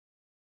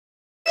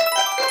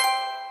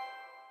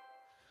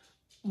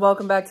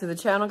Welcome back to the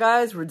channel,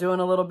 guys. We're doing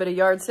a little bit of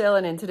yard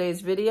sailing in today's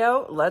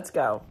video. Let's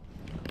go.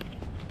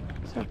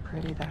 So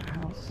pretty, that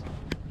house.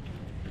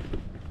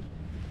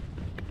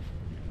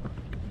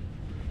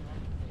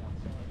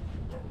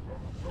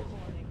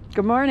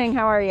 Good morning.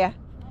 How are you?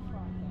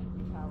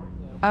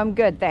 I'm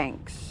good,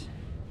 thanks.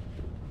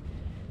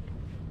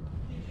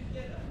 Did you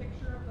get a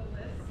picture of the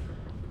list?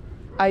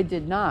 I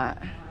did not.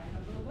 I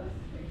have the list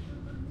picture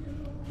for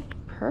you.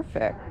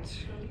 Perfect. All right,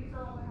 so these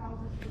are all the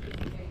houses for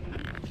this game.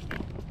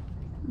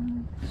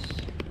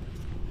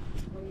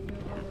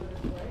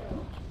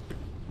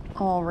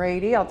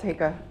 Alrighty, I'll take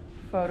a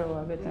photo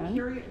of it then.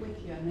 Carry it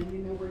with you, and then you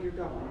know where you're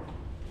going.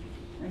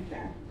 Right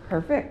there.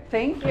 Perfect.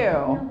 Thank you.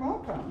 You're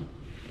welcome.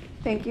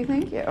 Thank you.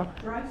 Thank you.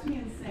 Drives me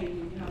insane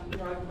when you have to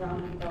drive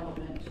around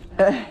development.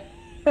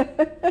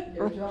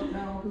 You don't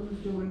know who's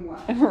doing what.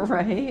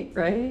 Right,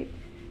 right.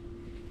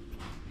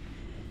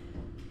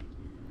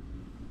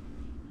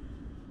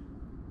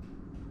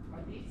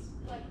 Are these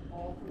like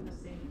all from the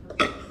same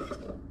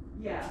person?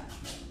 Yeah.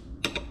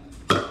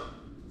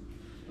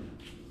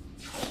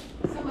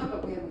 Some of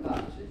it we haven't got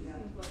to yet.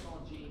 Seems like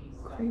all Jamie's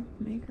stuff. Crepe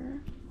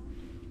maker.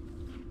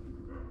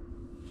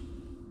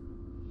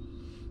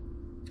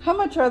 How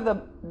much are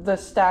the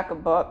stack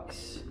of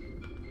books?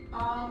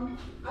 I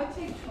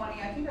take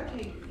 20. I think I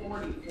paid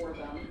 40 for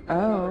them.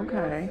 Oh,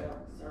 okay.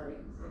 Sorry,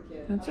 it's a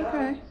kid. That's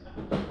okay.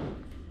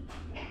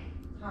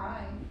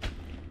 Hi.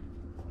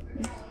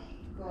 Good.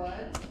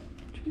 I'm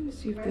trying to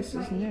see if this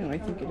is new. I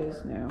think it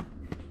is new.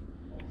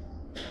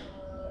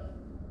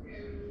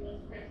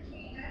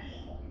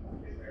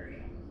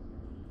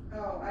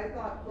 Oh, I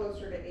thought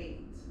closer to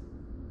 8.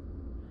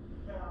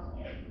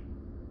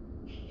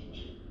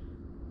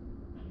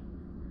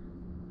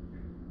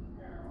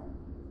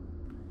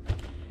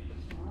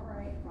 All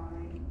right,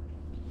 fine.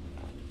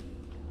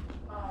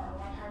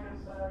 What time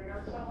is your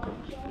sale?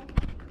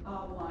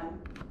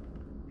 1.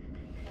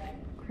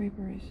 Crepe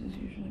rice is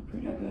usually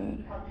pretty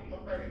good.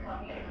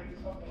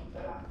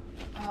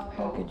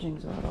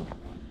 Packaging's auto.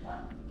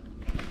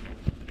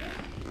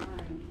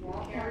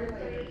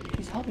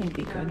 He's helping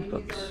be good.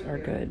 Books are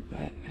good, but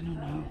I don't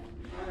know.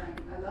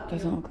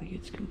 Doesn't look like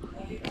it's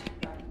complete.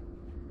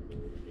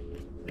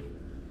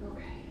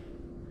 Okay.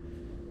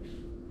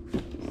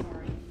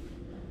 Sorry.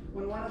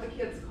 When one of the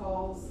kids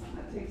calls,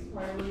 that takes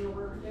priority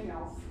over everything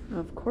else.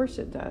 Of course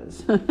it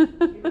does.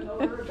 Even though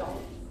they're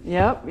adults.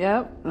 Yep,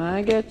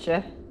 I get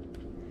you.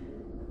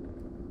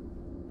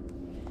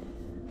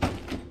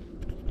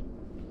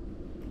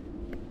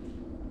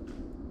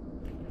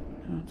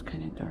 Oh, it's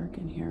kind of dark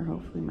in here.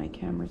 Hopefully my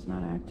camera's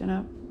not acting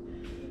up.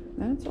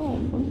 That's all,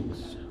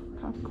 folks.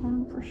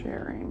 Popcorn for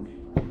sharing.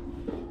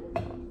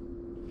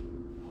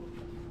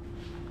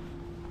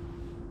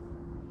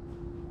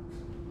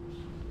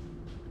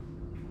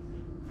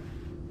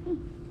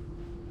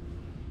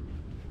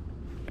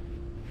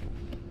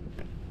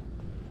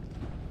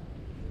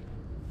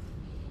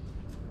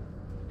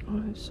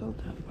 Oh, I've sold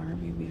that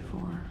Barbie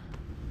before.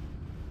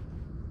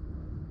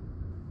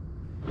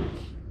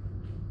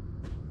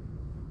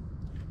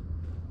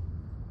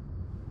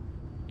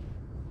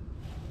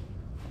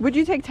 Would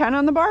you take 10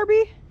 on the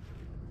Barbie?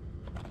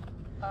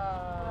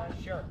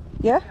 Sure.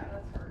 Yeah? Yeah,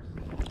 that's hers.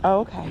 Oh,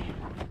 okay.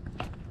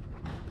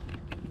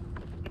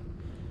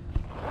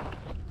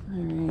 All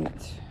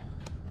right.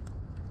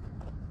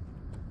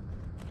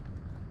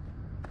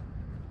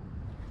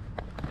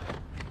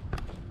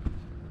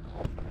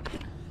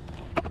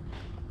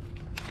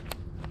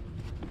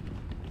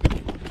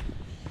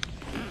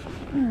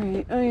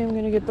 Alright, I am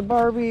going to get the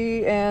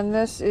Barbie, and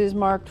this is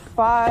marked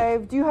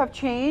 5. Do you have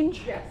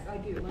change? Yes, I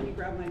do. Let me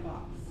grab my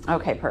box.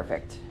 Okay,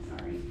 perfect.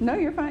 Sorry. No,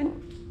 you're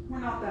fine. We're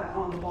not that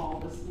on the ball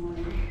this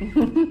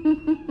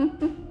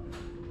morning.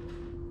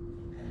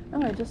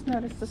 Oh, I just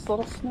noticed this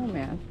little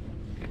snowman.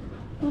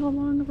 Little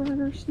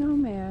Longaberger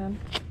snowman.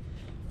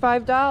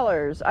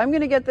 $5. I'm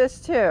going to get this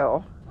too.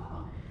 Oh.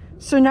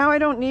 So now I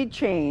don't need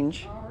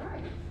change. All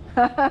right.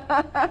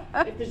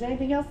 If there's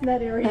anything else in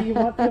that area you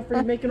want, feel free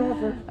to make an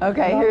offer.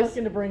 Okay, I'm not here's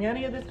looking to bring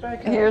any of this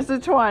back. Here's the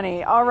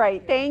 20. All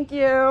right, thank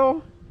you.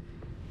 I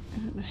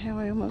don't know how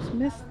I almost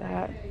missed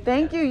that.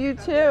 Thank you, you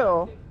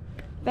too.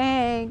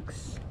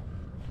 Thanks.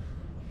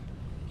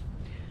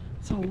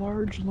 It's a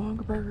large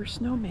Longaberger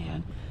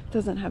snowman.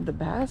 Doesn't have the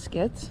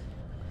baskets,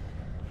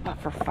 but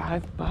for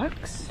 $5,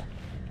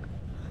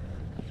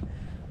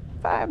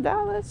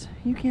 $5,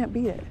 you can't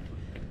beat it.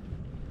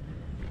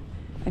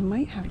 I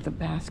might have the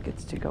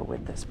baskets to go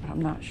with this, but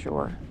I'm not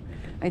sure.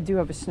 I do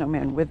have a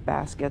snowman with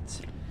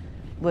baskets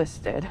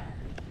listed.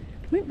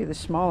 Might be the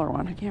smaller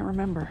one, I can't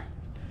remember.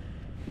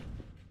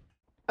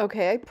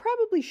 Okay, I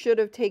probably should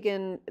have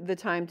taken the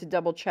time to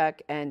double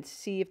check and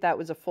see if that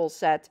was a full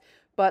set,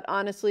 but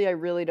honestly, I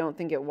really don't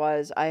think it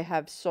was. I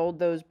have sold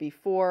those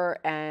before,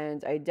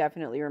 and I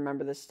definitely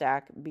remember the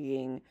stack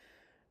being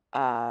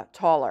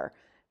taller.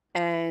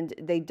 And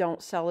they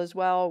don't sell as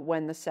well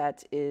when the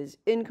set is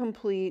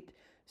incomplete.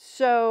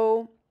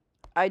 So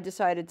I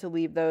decided to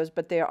leave those,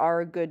 but they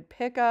are a good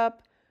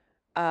pickup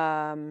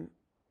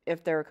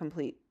if they're a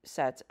complete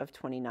set of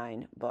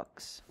 29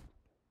 books.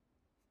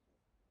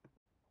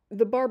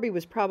 The Barbie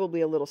was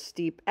probably a little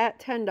steep at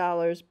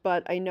 $10,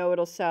 but I know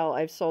it'll sell.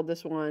 I've sold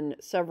this one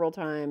several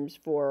times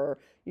for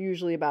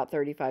usually about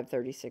 $35,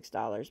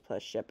 $36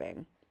 plus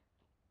shipping.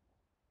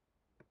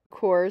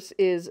 Course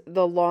is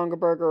the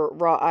Longaberger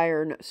Wrought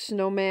Iron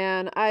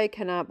Snowman. I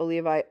cannot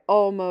believe I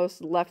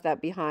almost left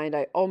that behind.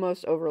 I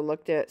almost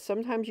overlooked it.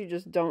 Sometimes you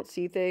just don't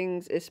see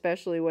things,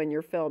 especially when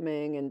you're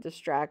filming and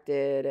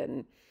distracted,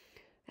 and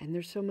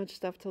there's so much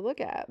stuff to look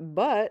at.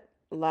 But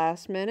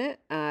last minute,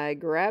 I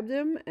grabbed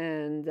him,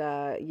 and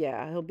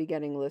yeah, he'll be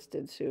getting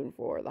listed soon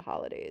for the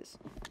holidays.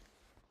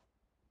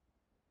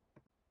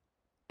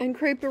 And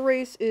Crepe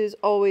Erase is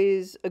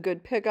always a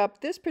good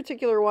pickup. This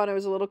particular one, I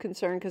was a little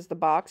concerned because the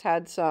box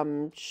had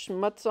some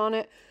schmutz on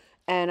it.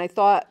 And I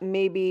thought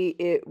maybe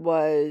it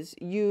was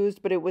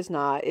used, but it was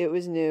not. It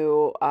was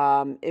new.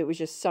 It was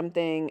just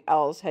something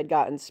else had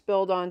gotten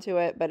spilled onto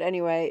it. But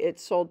anyway, it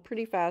sold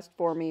pretty fast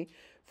for me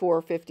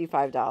for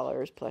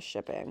 $55 plus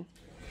shipping.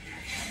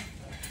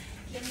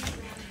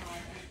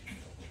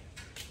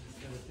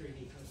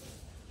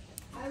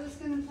 I was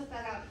going to put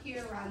that out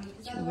here, Ronnie,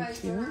 because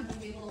otherwise we're not going to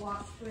be able to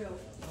walk through.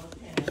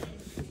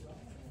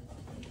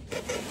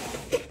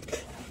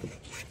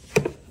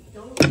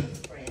 Don't lose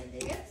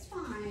Brandy. It's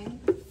fine.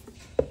 Oh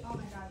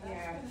my God,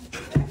 Yeah.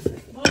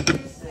 what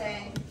you're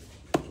saying.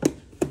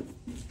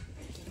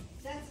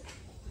 That's,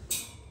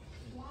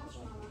 watch,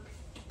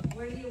 Mama.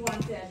 Where do you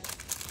want this?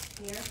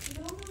 Here?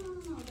 No,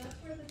 that's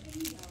where the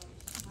thing goes.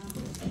 Over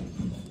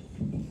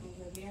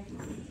here?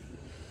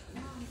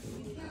 Mom,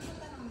 you can't put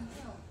that on the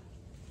hill.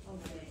 Oh my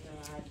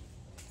God.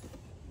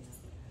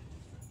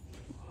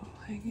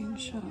 Hanging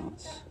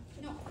shelves.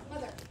 No,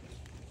 Mother.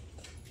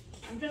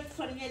 I'm just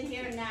putting it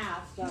here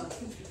now, so.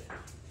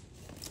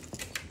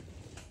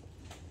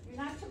 You're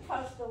not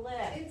supposed to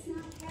lift. It's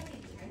not heavy.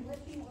 I'm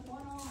lifting it with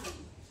one arm.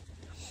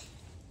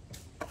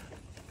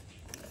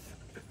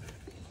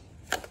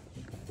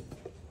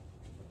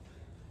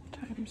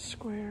 Times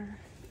Square.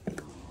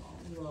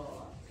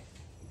 Look.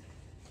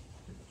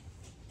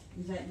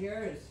 Is that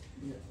yours?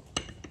 No.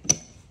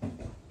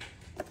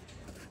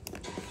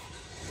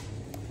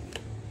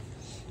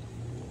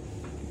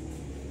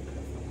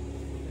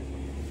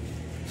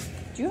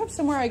 Do you have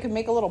somewhere I could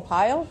make a little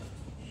pile?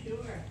 Sure.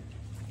 You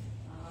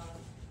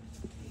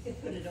can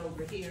put it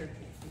over here.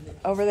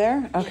 Over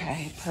there?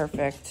 Okay,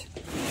 perfect.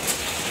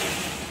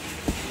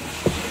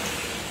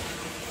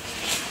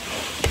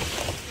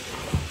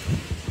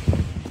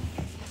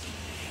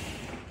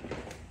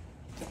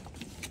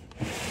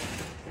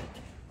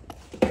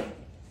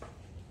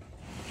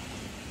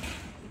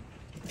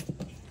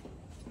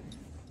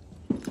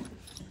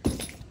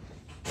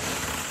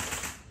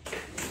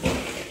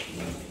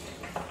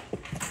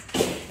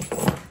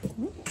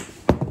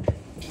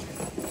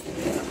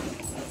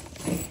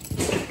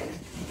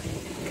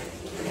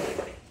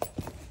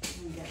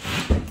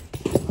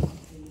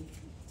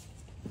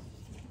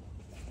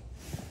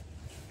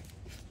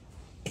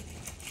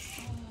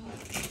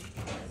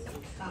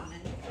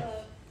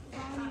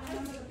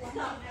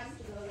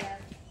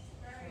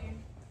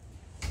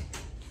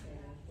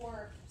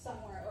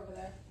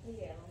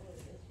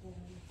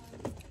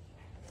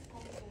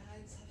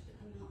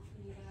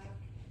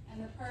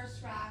 And the purse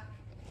rack,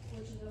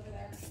 which is over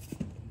there.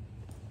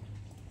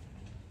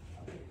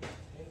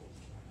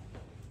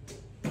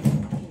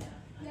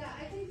 Yeah,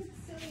 I think it's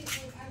silly.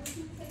 Like, I was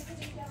gonna say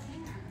put it down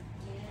there.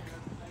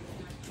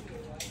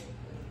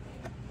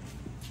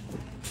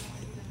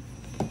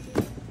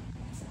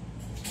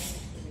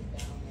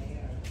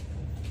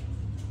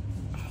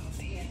 Oh,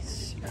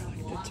 these are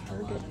like the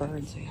Target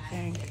birds, I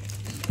think.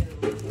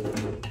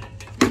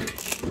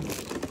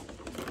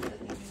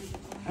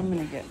 I'm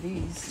gonna get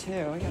these too.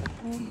 I got a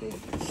whole big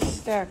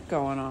stack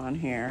going on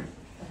here.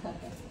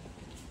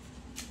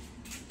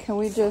 Can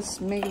we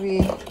just maybe...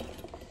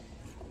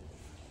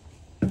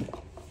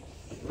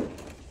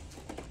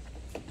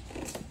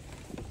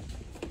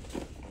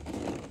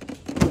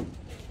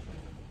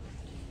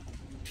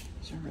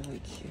 These are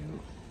really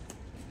cute.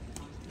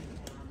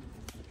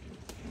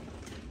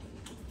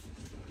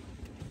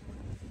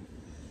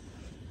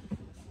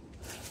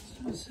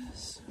 What is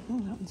this? Oh,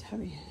 that one's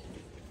heavy.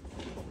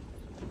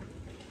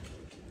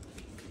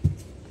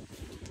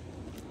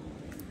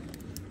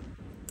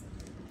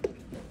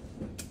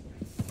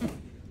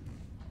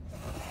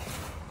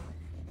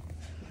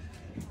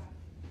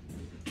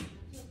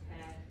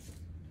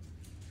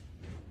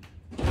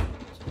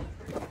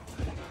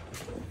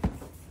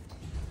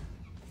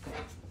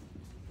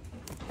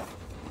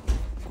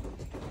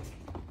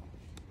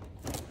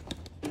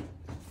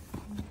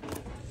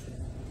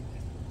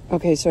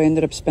 Okay, so I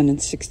ended up spending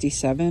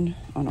 $67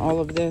 on all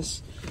of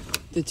this.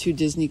 The 2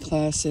 Disney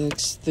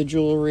classics, the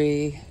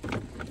jewelry,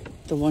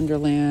 the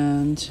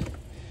Wonderland,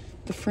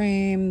 the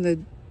frame, the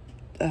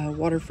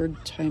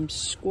Waterford Times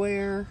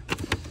Square,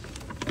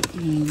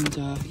 and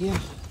yeah,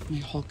 my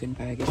Hulkin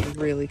bag is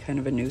really kind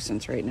of a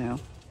nuisance right now.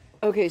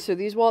 Okay, so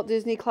these Walt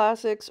Disney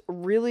classics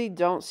really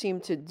don't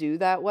seem to do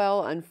that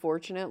well,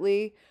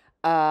 unfortunately.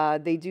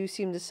 They do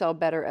seem to sell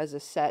better as a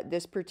set.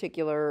 This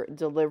particular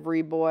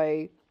delivery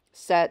boy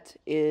set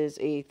is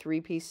a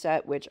 3-piece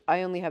set, which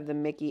I only have the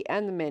Mickey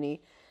and the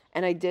Minnie,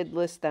 and I did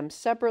list them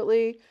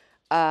separately.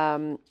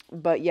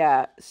 But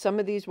yeah, some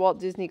of these Walt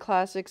Disney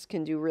classics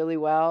can do really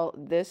well.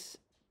 This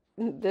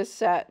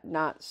set,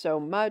 not so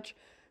much.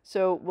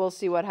 So we'll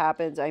see what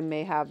happens. I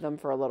may have them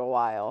for a little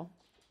while.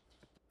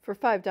 For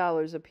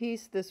 $5 a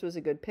piece, this was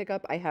a good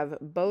pickup. I have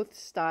both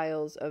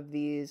styles of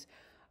these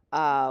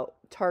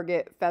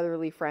Target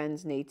Featherly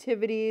Friends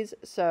Nativities.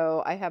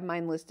 So I have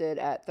mine listed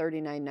at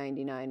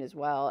 $39.99 as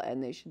well,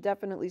 and they should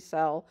definitely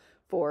sell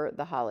for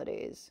the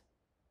holidays.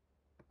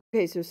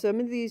 Okay, so some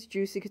of these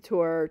Juicy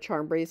Couture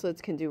charm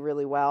bracelets can do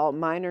really well.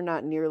 Mine are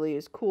not nearly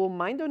as cool.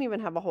 Mine don't even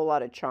have a whole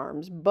lot of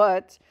charms,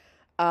 but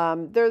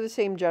they're the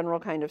same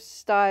general kind of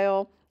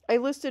style. I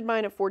listed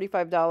mine at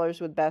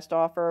 $45 with best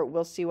offer.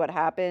 We'll see what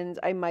happens.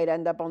 I might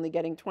end up only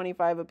getting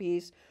 $25 a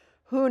piece.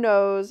 Who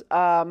knows?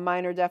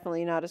 Mine are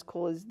definitely not as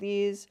cool as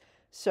these,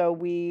 so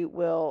we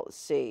will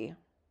see.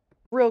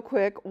 Real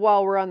quick,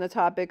 while we're on the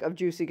topic of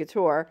Juicy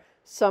Couture,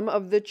 some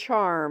of the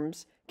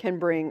charms can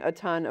bring a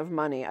ton of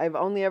money. I've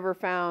only ever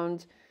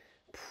found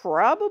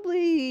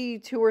probably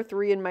 2 or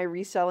 3 in my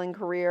reselling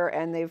career,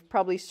 and they've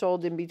probably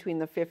sold in between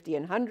the $50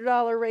 and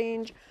 $100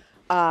 range.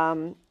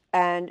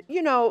 And,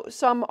 you know,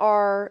 some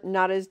are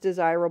not as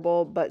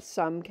desirable, but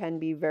some can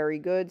be very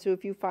good. So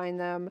if you find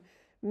them,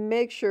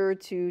 make sure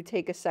to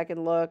take a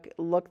second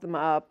look them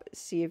up,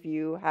 see if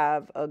you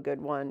have a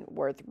good one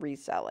worth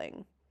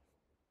reselling.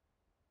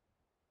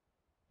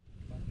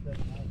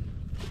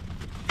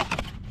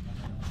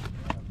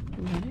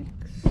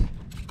 Next.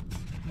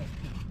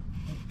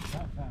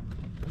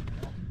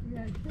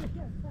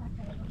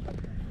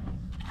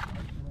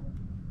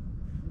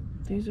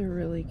 These are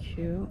really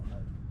cute.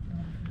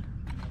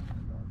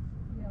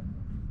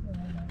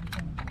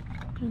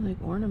 They're like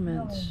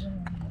ornaments.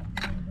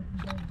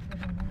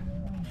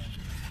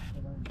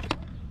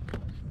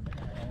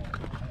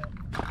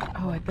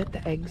 Oh, I bet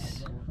the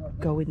eggs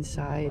go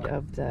inside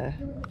of the...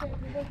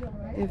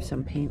 They have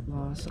some paint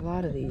loss. A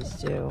lot of these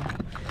do.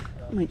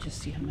 I might just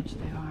see how much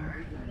they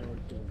are.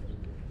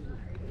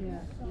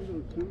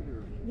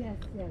 Yes,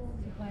 yes.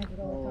 She finds it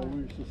all the time.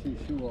 We used to see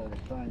Sue all the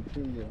time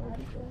too, you know.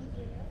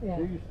 Yeah.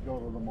 She used to go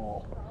to the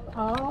mall. I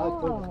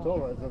Oh.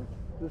 told her, I said,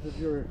 this is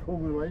your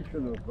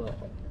accumulation of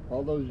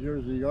all those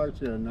years of yard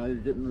sale, and now you're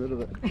getting rid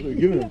of it. They're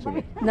giving it to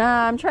me.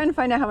 Nah, I'm trying to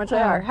find out how much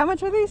they are. How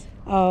much are these?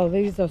 Oh,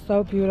 these are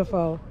so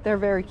beautiful. They're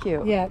very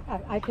cute. Yeah,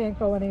 I can't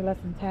go any less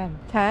than 10.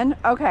 10?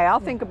 Okay, I'll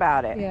think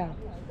about it. Yeah.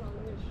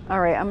 All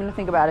right, I'm going to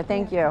think about it.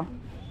 Thank you.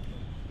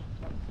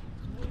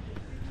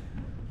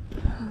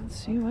 Let's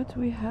see, what do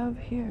we have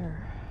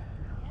here?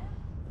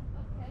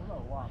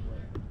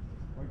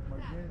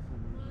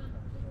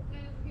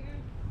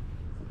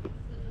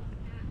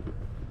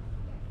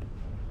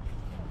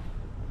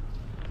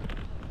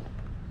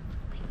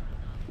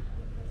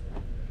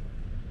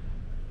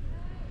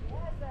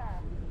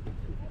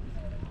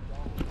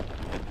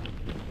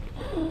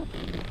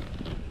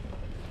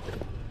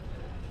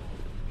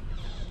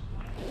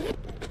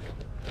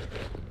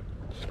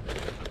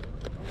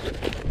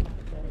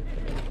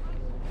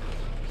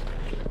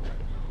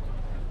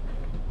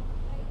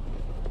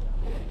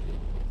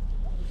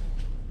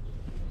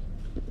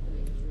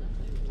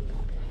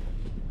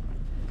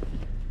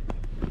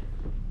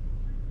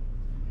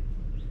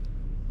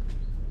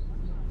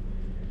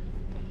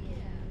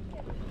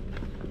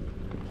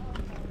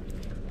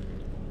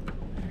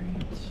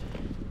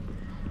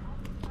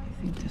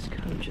 I think this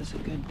coach is a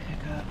good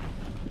pickup.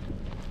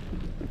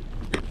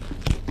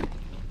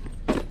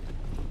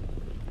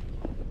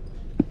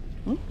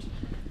 Oops.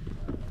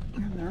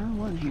 I'm the wrong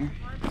one here.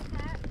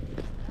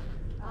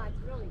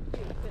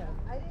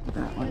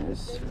 That one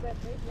is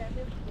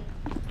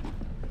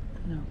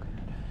no good.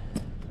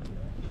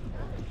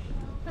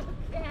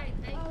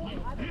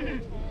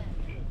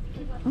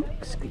 Oh,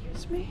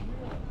 excuse me.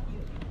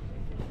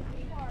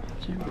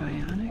 Is there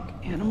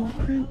bionic animal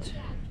print?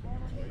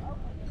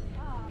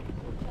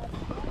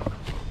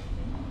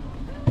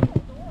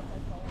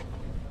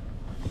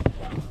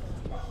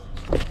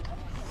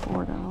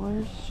 $4.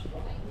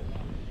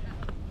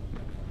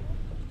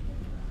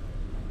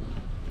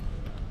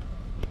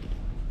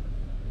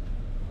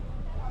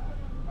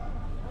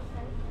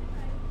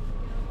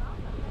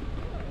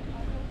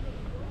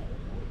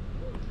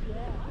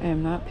 I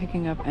am not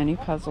picking up any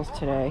puzzles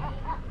today.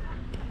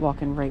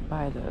 Walking right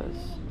by those.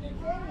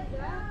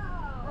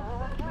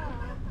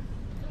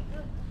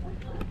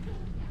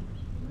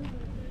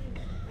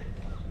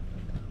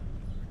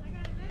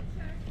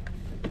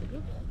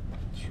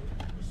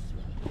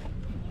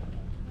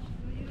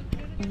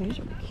 Oh, these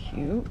are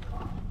cute.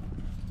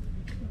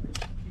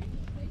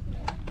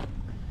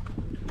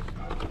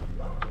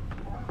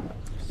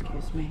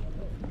 Excuse me.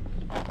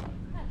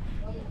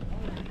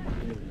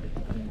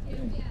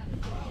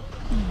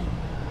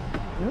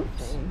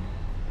 Oops.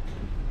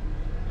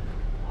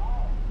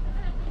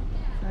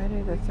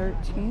 Friday the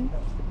 13th.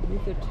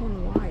 These are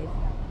 10 wide.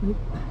 Oops.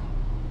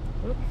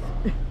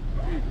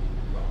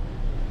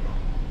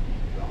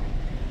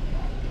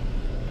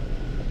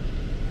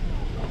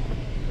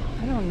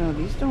 I don't don't know.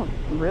 These don't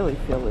really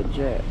feel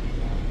legit.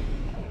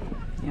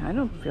 Yeah, I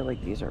don't feel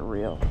like these are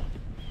real.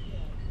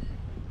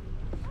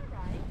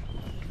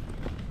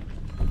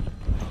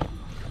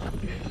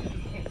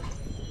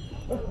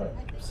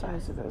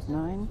 Size of those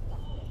 9.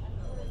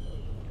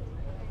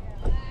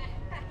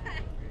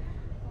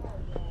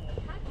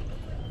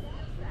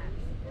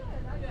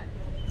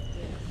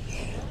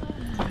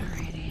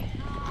 Alrighty.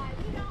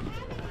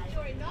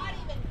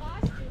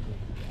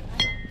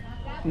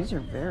 These are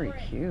very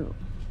cute.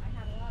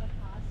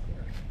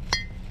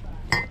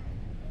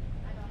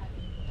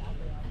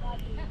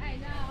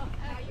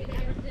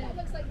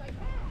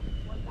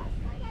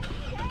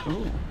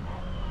 Ooh.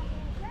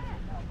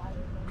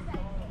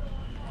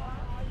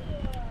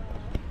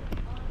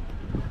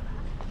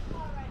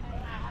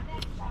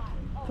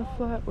 The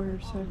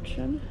flatware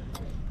section.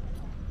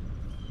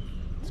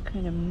 It's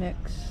kind of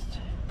mixed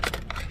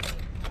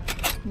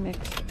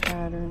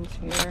patterns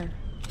here.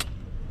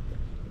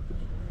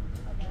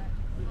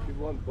 You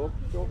want both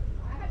stuff?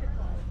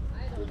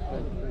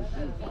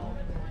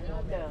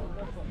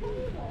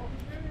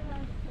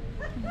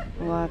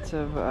 Lots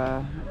of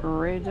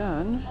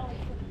redone.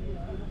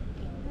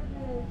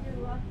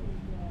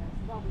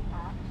 Well, we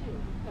have to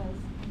because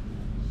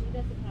she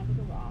doesn't have a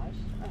garage.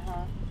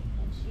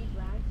 And she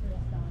drives her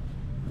stuff.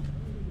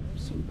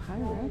 Some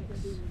Pyrex.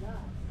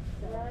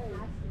 So it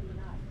has to be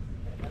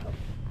nice.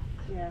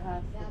 Yeah, it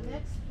has Now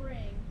next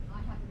spring, I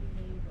have a new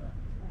neighbor.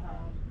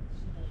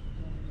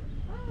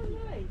 Oh,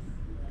 nice.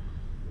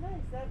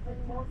 Nice. That's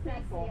more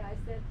people. I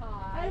said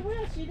hi. I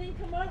will. She didn't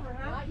come over,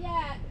 huh? Not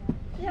yet.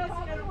 She has to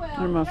Probably go. will. It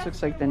almost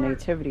looks like the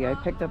Nativity. I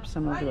picked up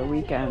some over the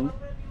weekend.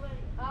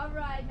 All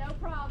right, no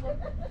problem.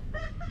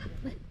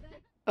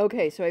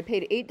 Okay, so I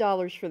paid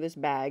 $8 for this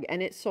bag,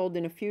 and it sold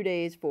in a few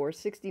days for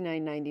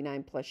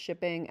 $69.99 plus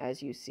shipping,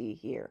 as you see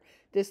here.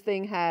 This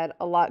thing had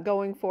a lot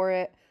going for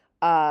it,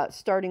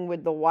 starting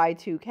with the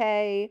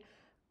Y2K,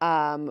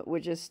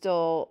 which is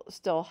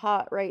still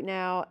hot right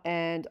now,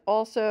 and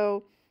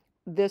also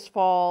this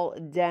fall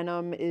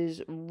denim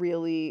is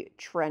really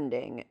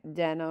trending.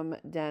 Denim,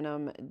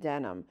 denim,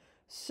 denim.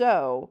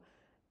 So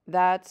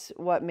that's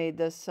what made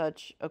this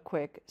such a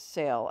quick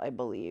sale, I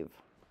believe.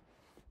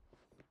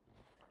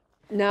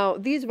 Now,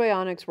 these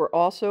Vionics were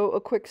also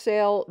a quick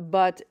sale,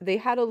 but they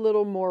had a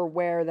little more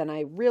wear than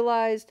I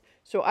realized,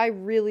 so I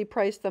really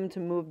priced them to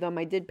move them.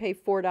 I did pay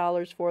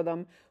 $4 for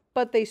them,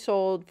 but they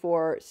sold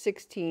for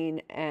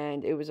 $16,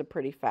 and it was a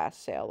pretty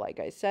fast sale,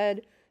 like I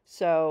said,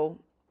 so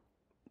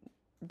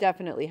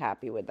definitely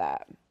happy with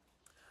that.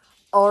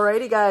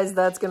 Alrighty, guys,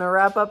 that's going to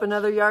wrap up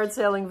another yard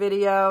selling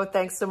video.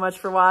 Thanks so much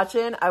for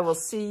watching. I will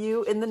see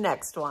you in the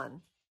next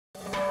one.